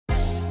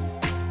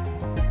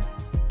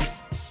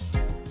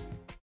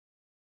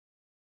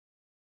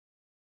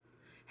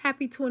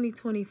Happy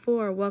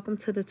 2024. Welcome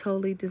to the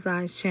Totally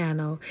Designs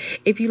channel.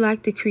 If you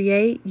like to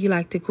create, you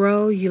like to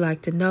grow, you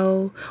like to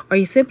know, or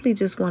you simply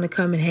just want to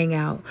come and hang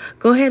out,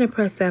 go ahead and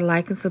press that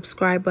like and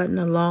subscribe button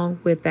along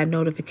with that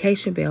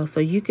notification bell so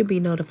you can be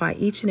notified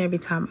each and every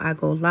time I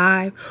go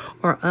live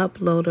or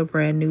upload a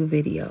brand new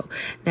video.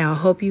 Now, I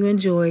hope you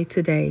enjoy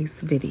today's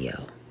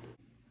video.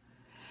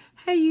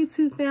 Hey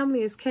YouTube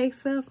family, it's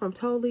Kesa from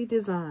Totally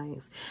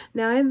Designs.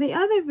 Now in the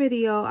other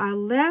video, I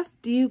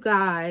left you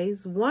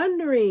guys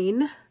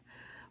wondering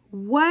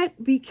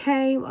what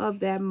became of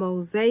that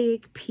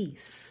mosaic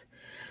piece.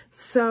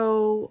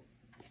 So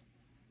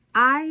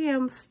I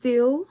am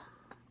still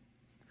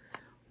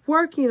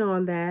working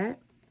on that.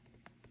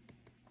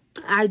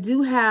 I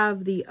do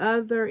have the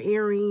other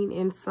earring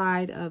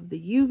inside of the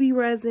UV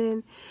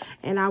resin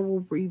and I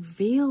will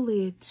reveal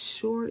it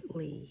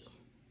shortly.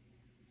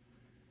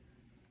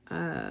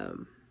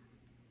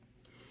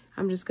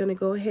 I'm just going to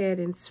go ahead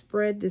and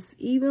spread this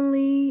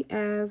evenly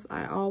as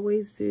I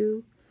always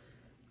do.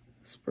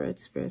 Spread,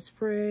 spread,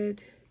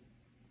 spread.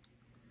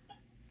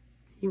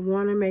 You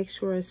want to make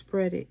sure I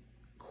spread it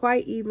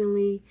quite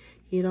evenly.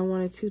 You don't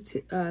want it too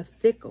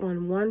thick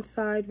on one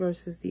side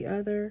versus the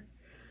other.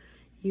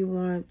 You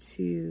want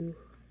to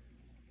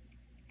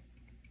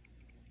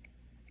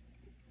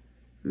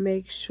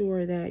make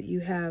sure that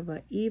you have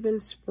an even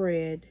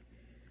spread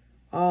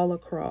all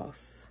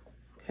across,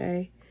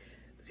 okay?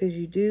 Because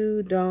you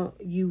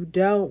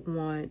don't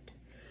want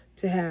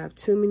to have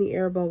too many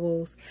air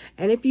bubbles.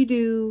 And if you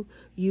do,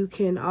 you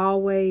can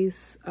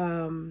always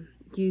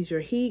use your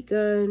heat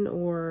gun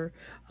or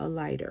a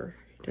lighter.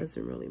 It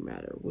doesn't really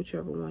matter,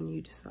 whichever one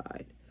you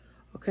decide.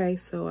 Okay,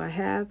 so I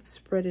have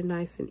spread it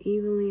nice and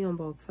evenly on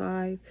both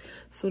sides.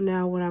 So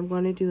now what I'm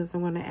going to do is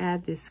I'm going to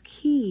add this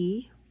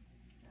key.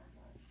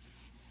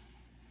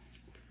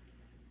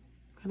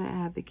 I'm going to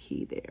add the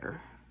key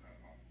there.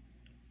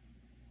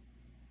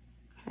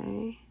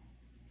 Okay.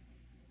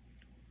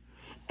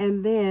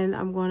 And then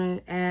I'm going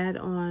to add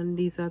on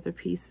these other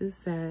pieces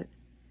that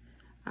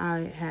I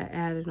had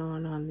added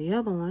on the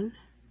other one.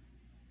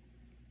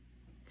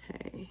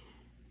 Okay.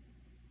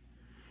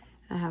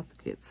 I have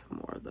to get some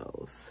more of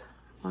those.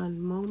 One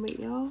moment,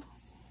 y'all.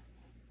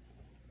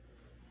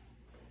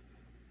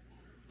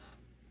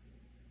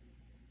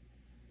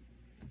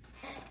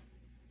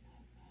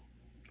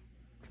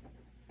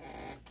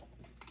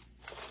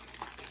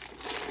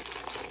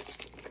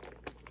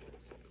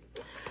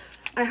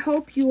 I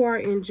hope you are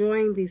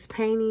enjoying these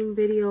painting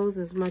videos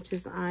as much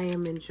as I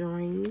am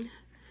enjoying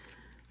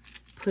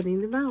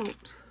putting them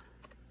out.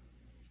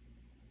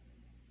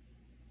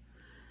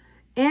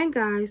 And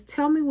guys,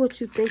 tell me what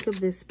you think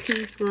of this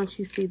piece once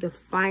you see the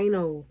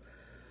final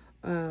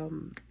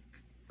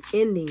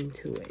ending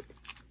to it.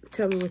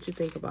 Tell me what you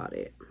think about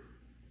it.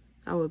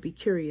 I would be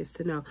curious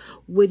to know.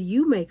 Would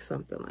you make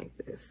something like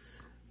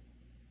this?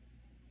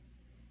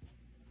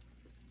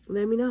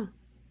 Let me know.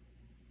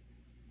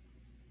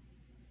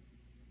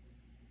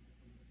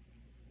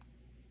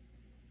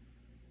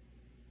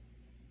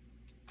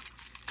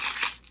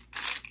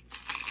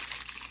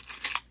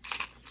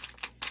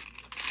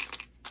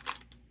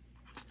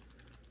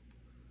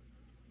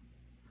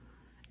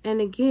 And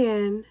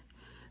again,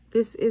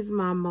 this is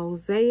my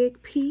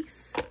mosaic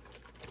piece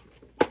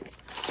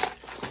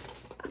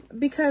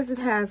because it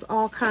has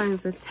all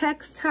kinds of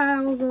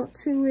textiles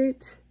to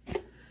it.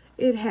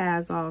 It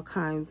has all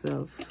kinds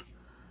of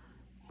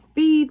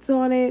beads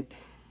on it.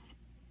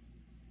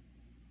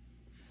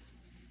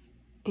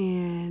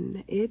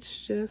 And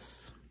it's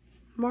just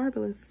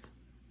marvelous.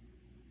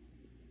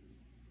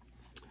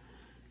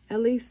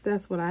 At least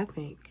that's what I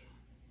think.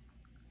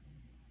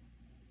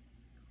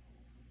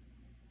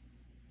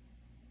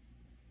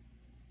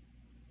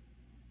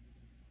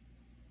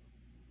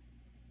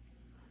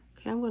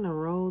 Okay, I'm going to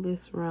roll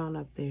this around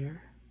up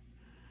there.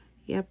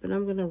 Yep, and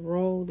I'm going to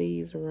roll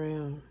these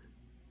around.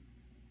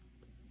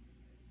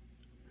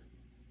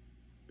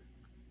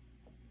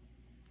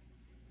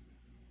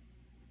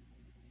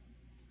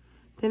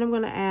 Then I'm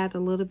going to add a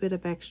little bit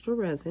of extra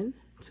resin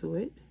to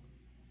it.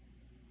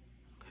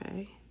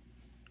 Okay.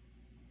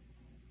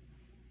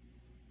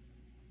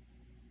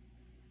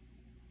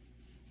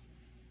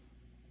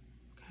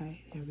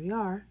 Okay, there we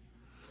are.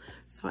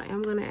 So I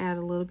am going to add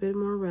a little bit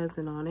more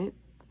resin on it.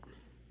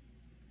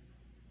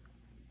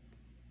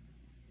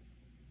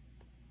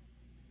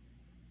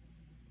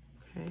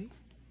 Okay.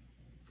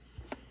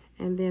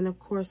 And then, of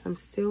course, I'm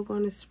still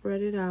going to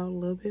spread it out a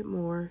little bit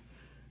more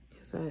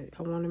because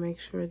I want to make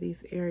sure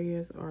these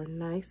areas are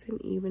nice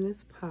and even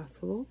as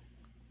possible.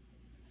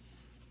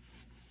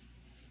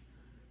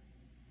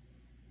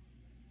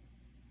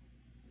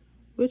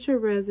 With your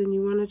resin,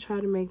 you want to try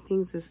to make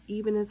things as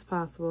even as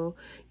possible.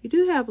 You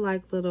do have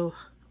like little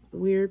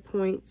weird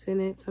points in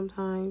it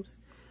sometimes.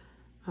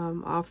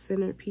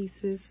 Off-centered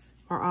pieces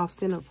or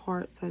off-centered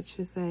parts, I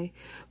should say,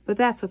 but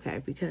that's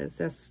okay because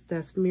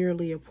that's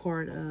merely a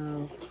part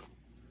of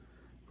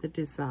the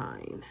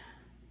design.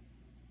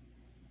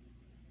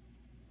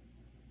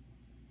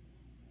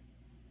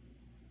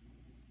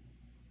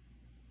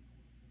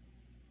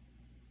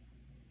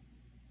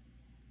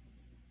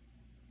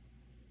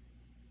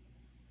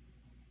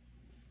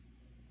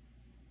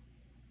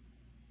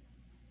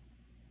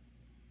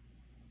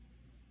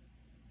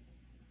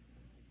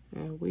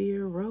 And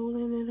we're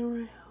rolling it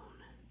around.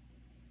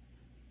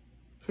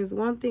 Because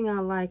one thing I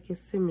like is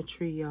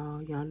symmetry,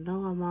 y'all. Y'all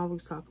know I'm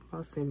always talking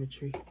about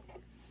symmetry.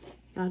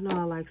 Y'all know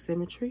I like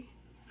symmetry.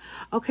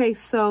 Okay,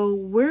 so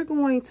we're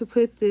going to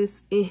put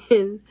this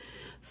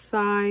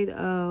inside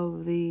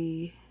of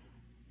the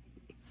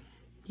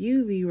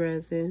UV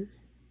resin.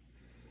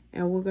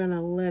 And we're going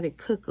to let it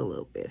cook a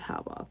little bit.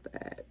 How about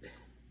that?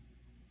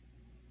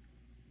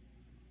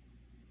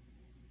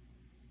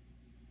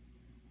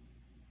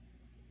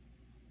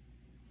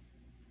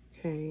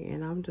 Okay,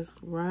 and I'm just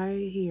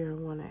right here. I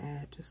want to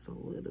add just a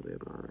little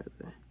bit more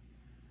resin.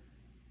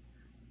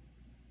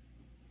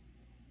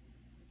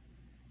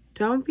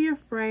 Don't be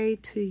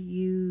afraid to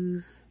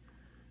use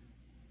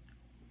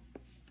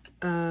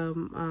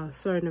a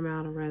certain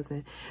amount of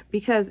resin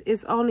because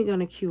it's only going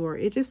to cure.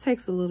 It just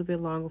takes a little bit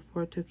longer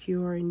for it to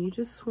cure, and you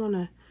just want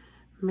to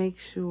make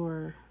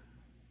sure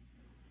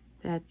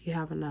that you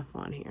have enough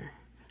on here.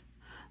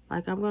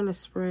 Like I'm going to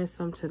spread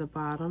some to the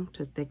bottom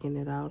to thicken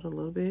it out a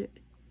little bit.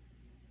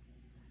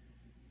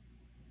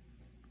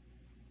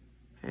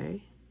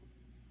 Okay,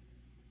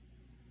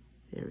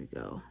 there we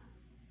go.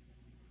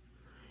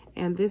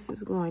 And this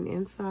is going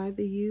inside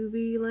the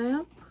UV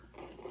lamp.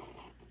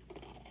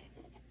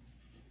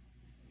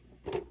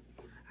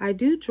 I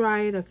do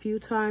dry it a few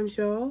times,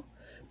 y'all,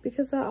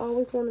 because I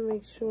always want to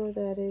make sure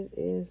that it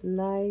is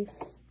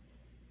nice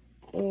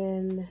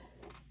and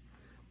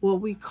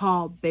what we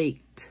call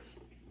baked.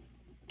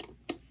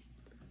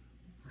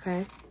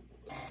 Okay,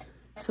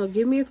 so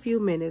give me a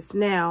few minutes.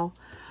 Now,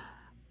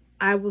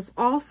 I was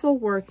also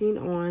working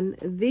on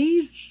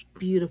these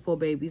beautiful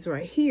babies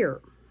right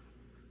here.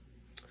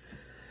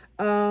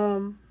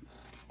 I'm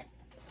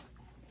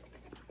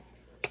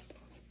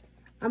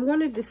going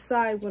to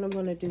decide what I'm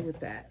going to do with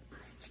that.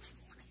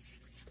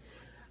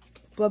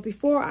 But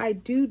before I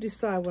do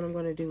decide what I'm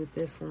going to do with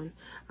this one,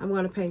 I'm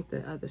going to paint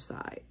the other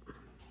side.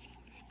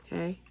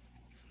 Okay.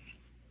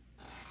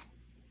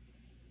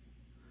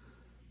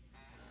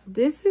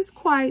 This is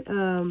quite,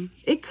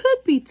 it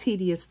could be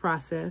tedious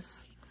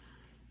process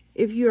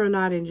if you are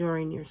not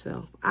enjoying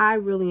yourself. I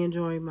really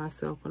enjoy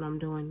myself when I'm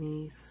doing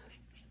these.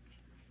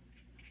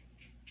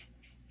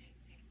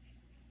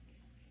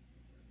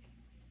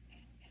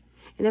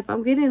 And if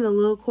I'm getting a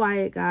little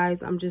quiet,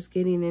 guys, I'm just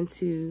getting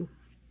into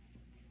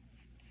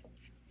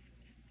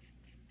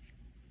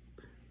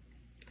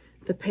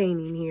the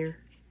painting here.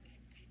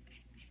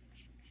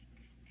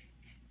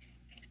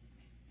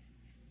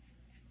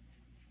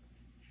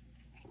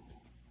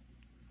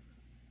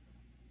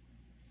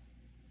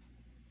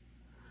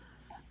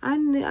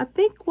 I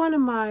think one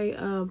of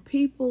my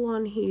people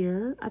on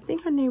here, I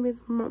think her name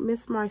is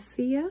Miss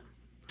Marcia.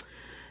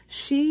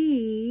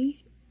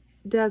 She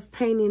does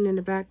painting in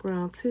the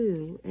background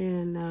too,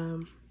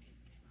 and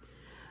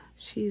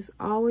she's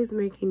always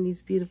making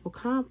these beautiful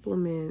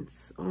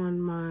compliments on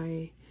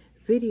my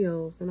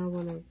videos, and I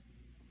want to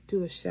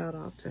do a shout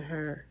out to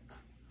her.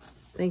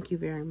 Thank you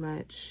very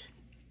much.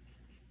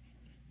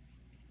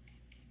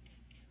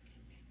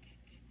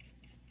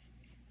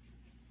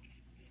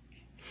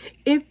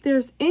 If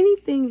there's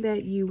anything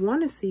that you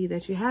want to see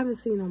that you haven't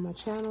seen on my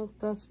channel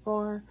thus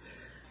far,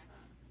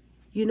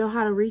 you know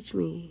how to reach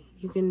me.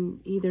 You can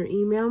either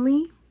email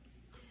me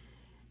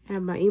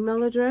at my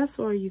email address,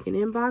 or you can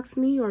inbox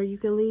me, or you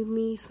can leave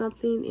me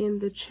something in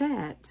the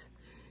chat,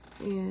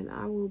 and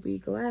I will be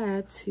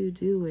glad to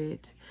do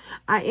it.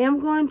 I am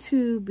going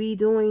to be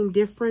doing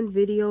different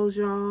videos,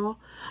 y'all.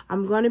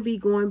 I'm going to be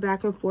going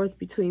back and forth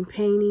between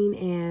painting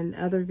and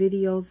other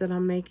videos that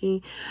I'm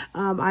making.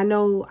 I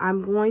know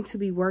I'm going to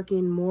be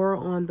working more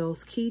on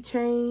those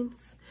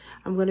keychains.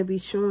 I'm going to be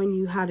showing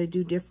you how to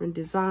do different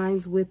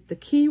designs with the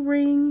key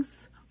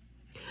rings.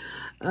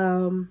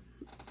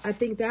 I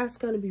think that's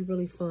going to be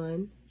really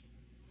fun.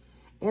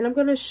 And I'm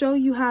going to show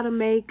you how to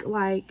make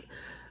like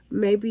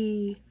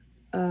maybe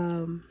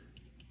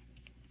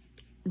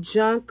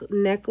junk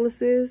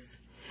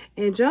necklaces.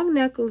 And junk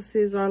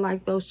necklaces are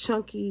like those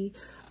chunky,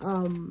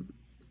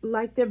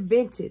 like they're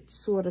vintage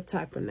sort of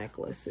type of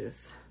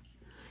necklaces.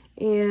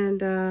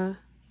 And I'm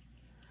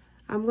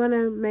going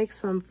to make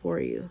some for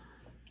you.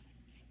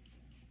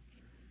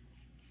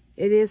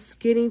 It is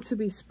getting to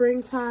be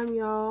springtime,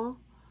 y'all.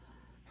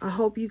 I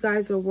hope you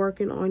guys are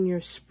working on your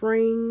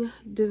spring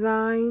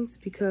designs,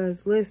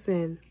 because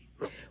listen,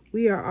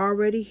 we are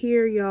already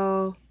here,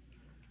 y'all.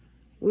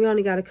 We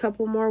only got a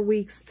couple more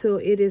weeks till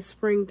it is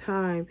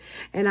springtime.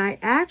 And I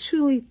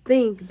actually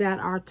think that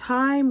our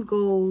time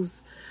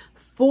goes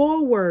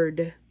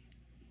forward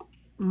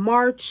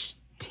March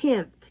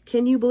 10th.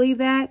 Can you believe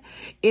that?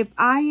 If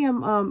I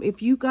am,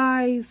 if you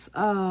guys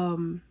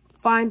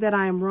find that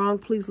I am wrong,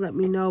 please let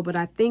me know. But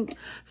I think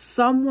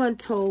someone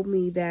told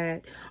me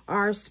that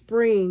our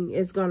spring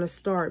is going to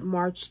start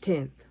March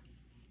 10th.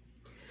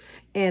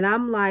 And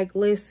I'm like,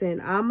 listen,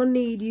 I'm going to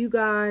need you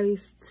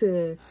guys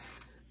to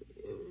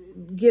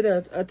get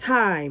a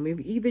time.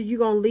 If either you're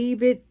going to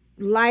leave it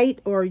light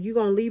or you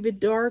gonna leave it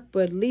dark,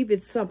 but leave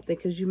it something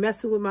because you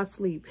messing with my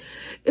sleep.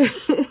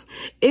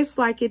 It's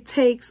like it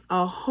takes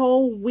a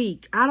whole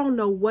week. I don't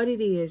know what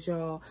it is,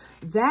 y'all.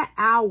 That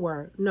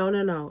hour,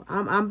 no.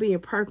 I'm being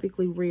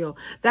perfectly real.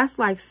 That's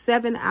like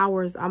 7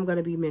 hours I'm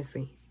gonna be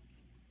missing.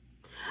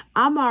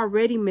 I'm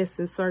already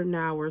missing certain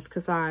hours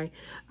because I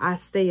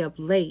stay up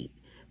late.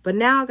 But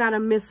now I got to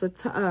miss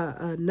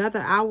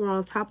another hour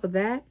on top of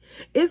that.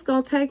 It's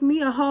going to take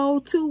me a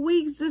whole 2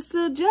 weeks just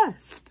to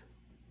adjust.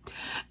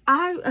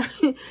 And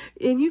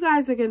you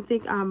guys are going to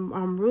think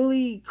I'm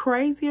really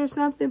crazy or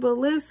something. But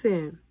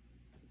listen,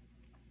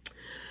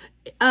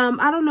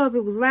 I don't know if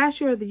it was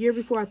last year or the year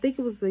before. I think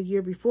it was the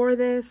year before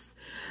this.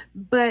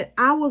 But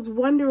I was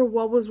wondering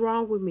what was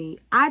wrong with me.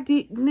 I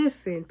didn't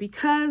listen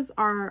because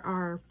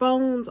our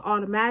phones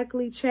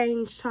automatically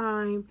change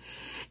time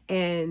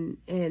and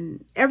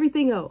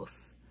everything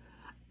else.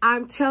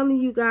 I'm telling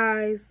you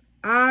guys,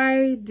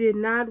 I did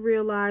not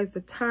realize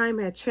the time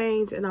had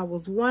changed and I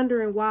was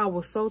wondering why I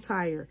was so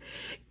tired.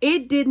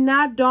 It did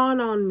not dawn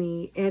on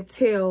me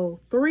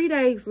until 3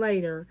 days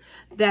later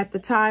that the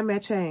time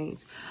had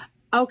changed.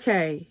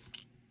 Okay,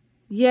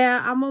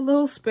 yeah, I'm a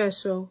little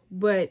special,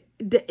 but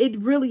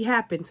it really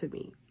happened to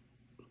me.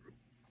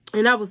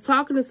 And I was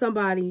talking to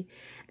somebody,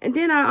 and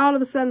then I all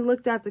of a sudden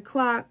looked at the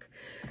clock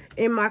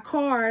in my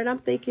car, and I'm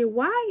thinking,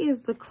 why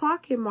is the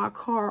clock in my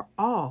car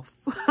off?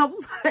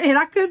 And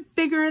I couldn't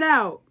figure it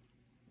out.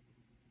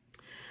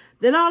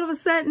 Then all of a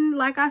sudden,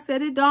 like I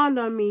said, it dawned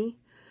on me.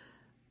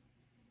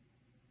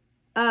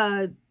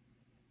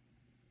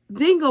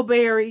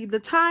 Dingleberry, the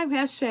time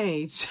has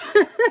changed.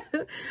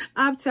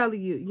 I'm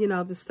telling you, you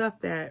know, the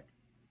stuff that,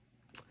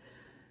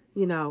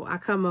 you know, I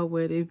come up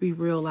with, it'd be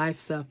real life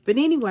stuff. But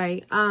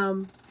anyway,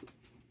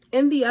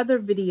 in the other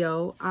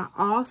video, I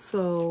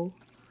also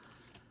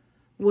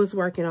was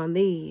working on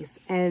these.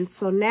 And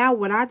so now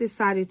what I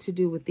decided to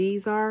do with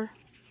these are,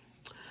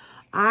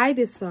 I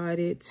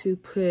decided to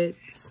put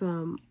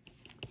some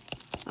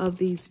of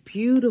these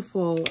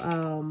beautiful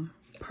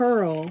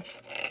pearl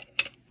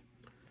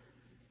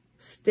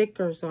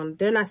stickers on.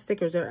 They're not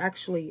stickers, they're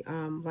actually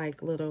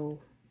like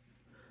little,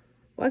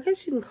 well, I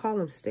guess you can call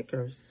them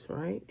stickers,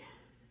 right?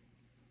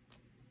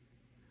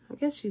 I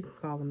guess you can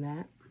call them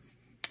that.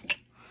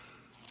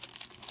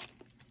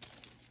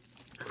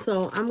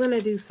 So I'm going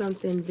to do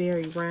something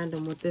very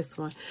random with this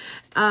one.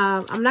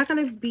 I'm not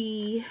going to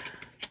be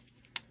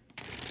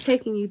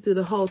taking you through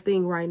the whole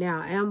thing right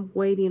now. I am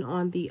waiting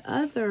on the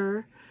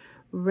other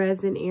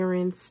resin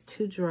earrings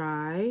to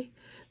dry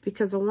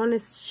because I want to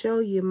show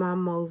you my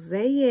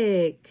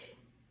mosaic.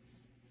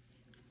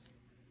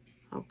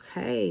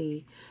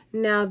 Okay.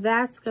 Now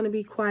that's going to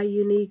be quite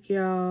unique,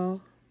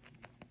 y'all.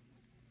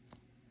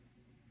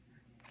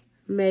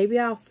 Maybe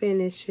I'll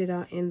finish it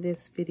in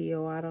this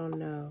video. I don't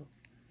know.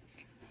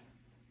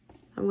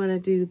 I'm going to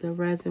do the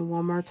resin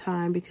one more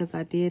time because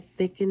I did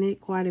thicken it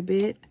quite a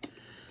bit.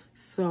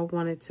 So I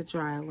want it to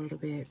dry a little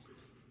bit.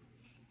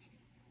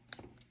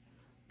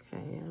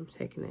 Okay, I'm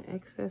taking the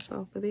excess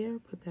off of there.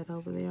 Put that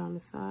over there on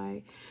the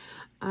side.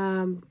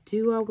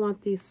 Do I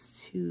want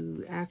this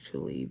to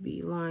actually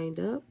be lined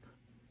up?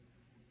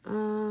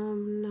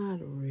 Not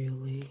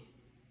really.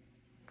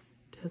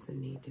 Doesn't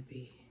need to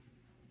be.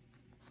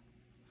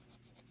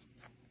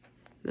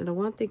 Now, the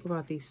one thing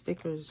about these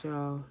stickers,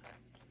 y'all,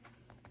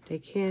 they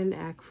can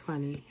act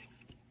funny.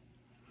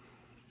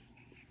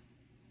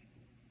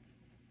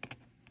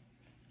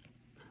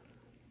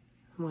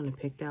 I'm going to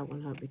pick that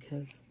one up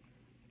because,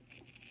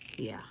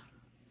 yeah.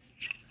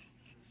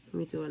 Let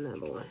me do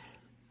another one.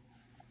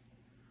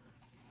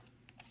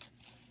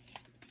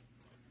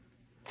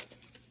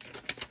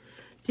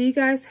 Do you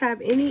guys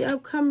have any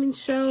upcoming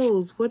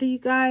shows? What are you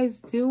guys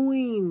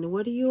doing?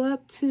 What are you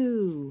up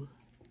to?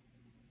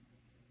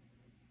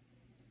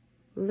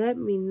 Let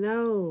me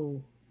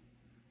know.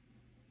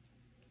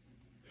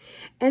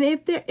 And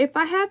if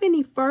I have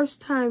any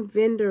first-time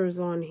vendors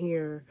on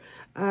here,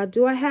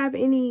 do I have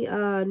any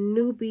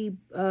newbie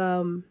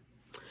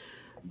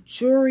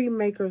jewelry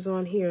makers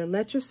on here?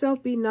 Let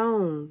yourself be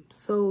known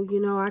so, you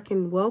know, I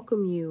can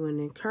welcome you and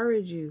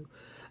encourage you.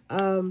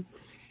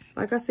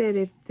 Like I said,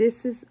 if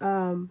this is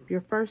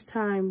your first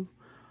time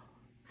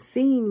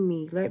seeing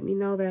me, let me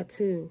know that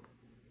too.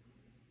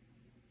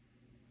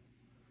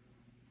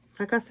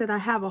 Like I said, I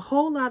have a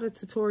whole lot of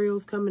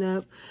tutorials coming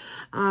up.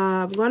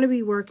 I'm going to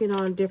be working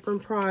on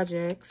different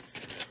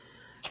projects.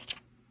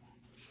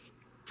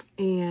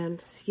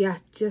 And yeah,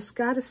 just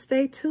got to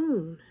stay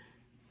tuned.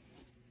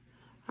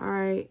 All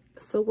right.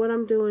 So what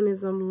I'm doing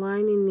is I'm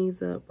lining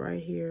these up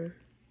right here.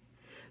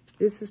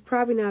 This is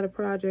probably not a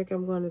project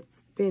I'm going to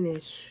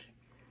finish.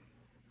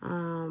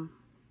 I'm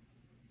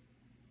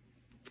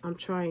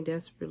trying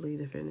desperately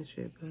to finish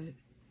it, but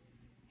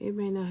it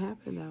may not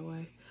happen that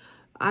way.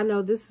 I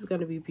know this is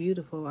going to be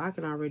beautiful. I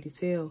can already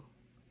tell.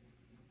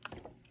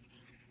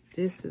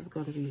 This is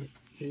going to be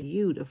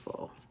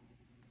beautiful.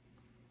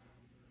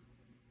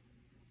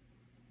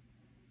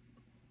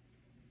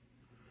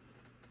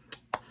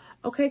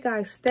 Okay,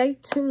 guys, stay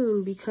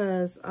tuned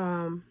because,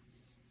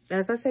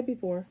 as I said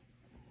before,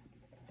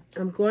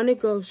 I'm going to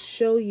go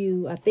show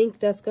you, I think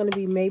that's going to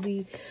be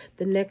maybe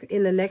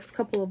in the next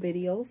couple of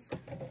videos.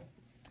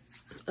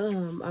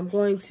 I'm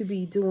going to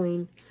be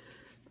doing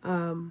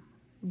the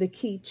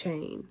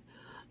keychain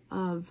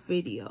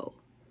video.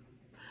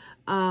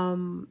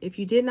 If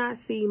you did not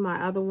see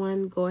my other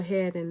one, go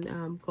ahead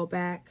and go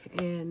back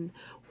and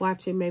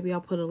watch it. Maybe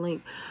I'll put a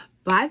link.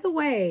 By the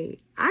way,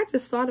 I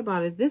just thought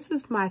about it. This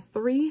is my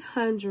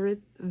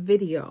 300th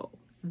video.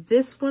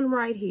 This one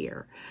right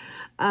here.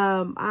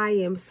 I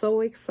am so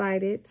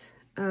excited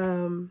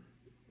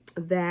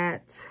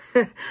that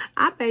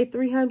I made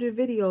 300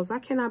 videos. I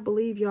cannot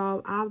believe,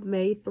 y'all, I've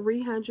made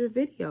 300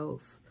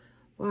 videos.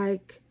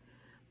 Like,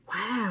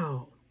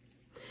 wow.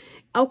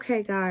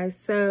 Okay, guys,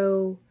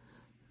 so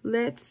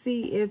let's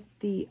see if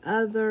the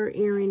other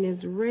earring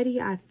is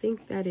ready. I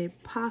think that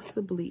it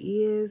possibly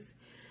is.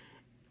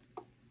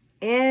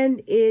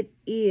 And it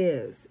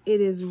is.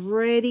 It is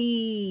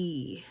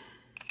ready.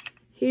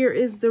 Here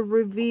is the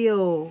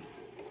reveal.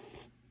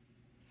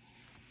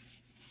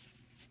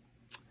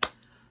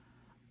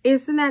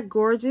 Isn't that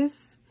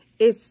gorgeous?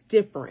 It's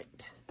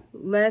different.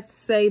 Let's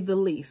say the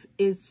least.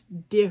 It's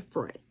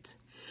different.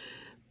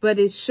 But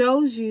it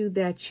shows you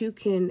that you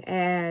can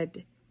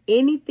add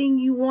anything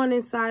you want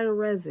inside of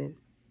resin.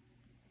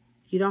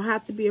 You don't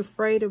have to be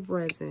afraid of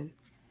resin.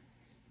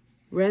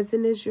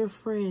 Resin is your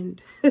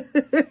friend.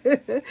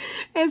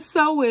 And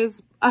so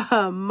is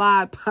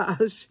Mod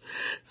Podge.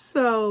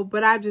 So,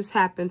 but I just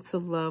happen to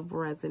love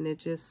resin.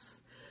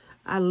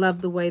 I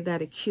love the way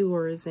that it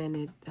cures,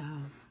 and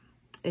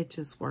it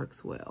just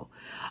works well.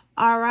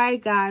 All right,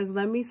 guys,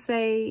 let me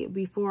say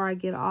before I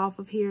get off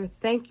of here,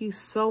 thank you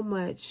so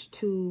much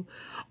to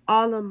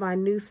all of my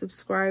new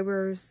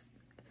subscribers.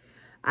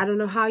 I don't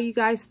know how you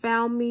guys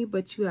found me,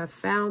 but you have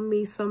found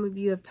me. Some of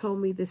you have told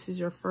me this is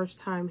your first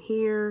time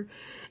here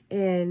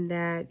and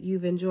that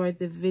you've enjoyed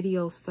the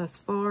videos thus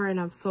far, and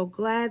I'm so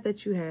glad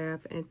that you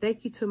have. And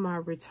thank you to my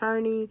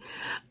returning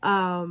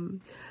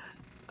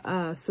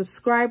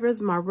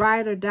subscribers, my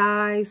ride or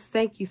dies.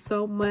 Thank you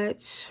so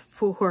much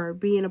for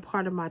being a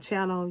part of my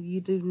channel. You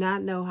do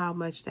not know how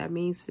much that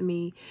means to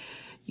me.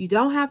 You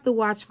don't have to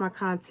watch my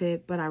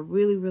content, but I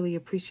really, really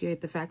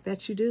appreciate the fact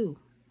that you do.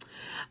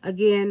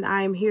 Again,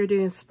 I am here to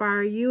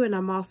inspire you, and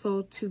I'm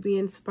also to be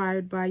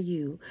inspired by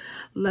you.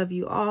 Love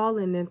you all,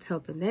 and until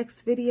the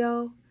next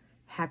video,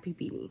 happy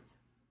beading.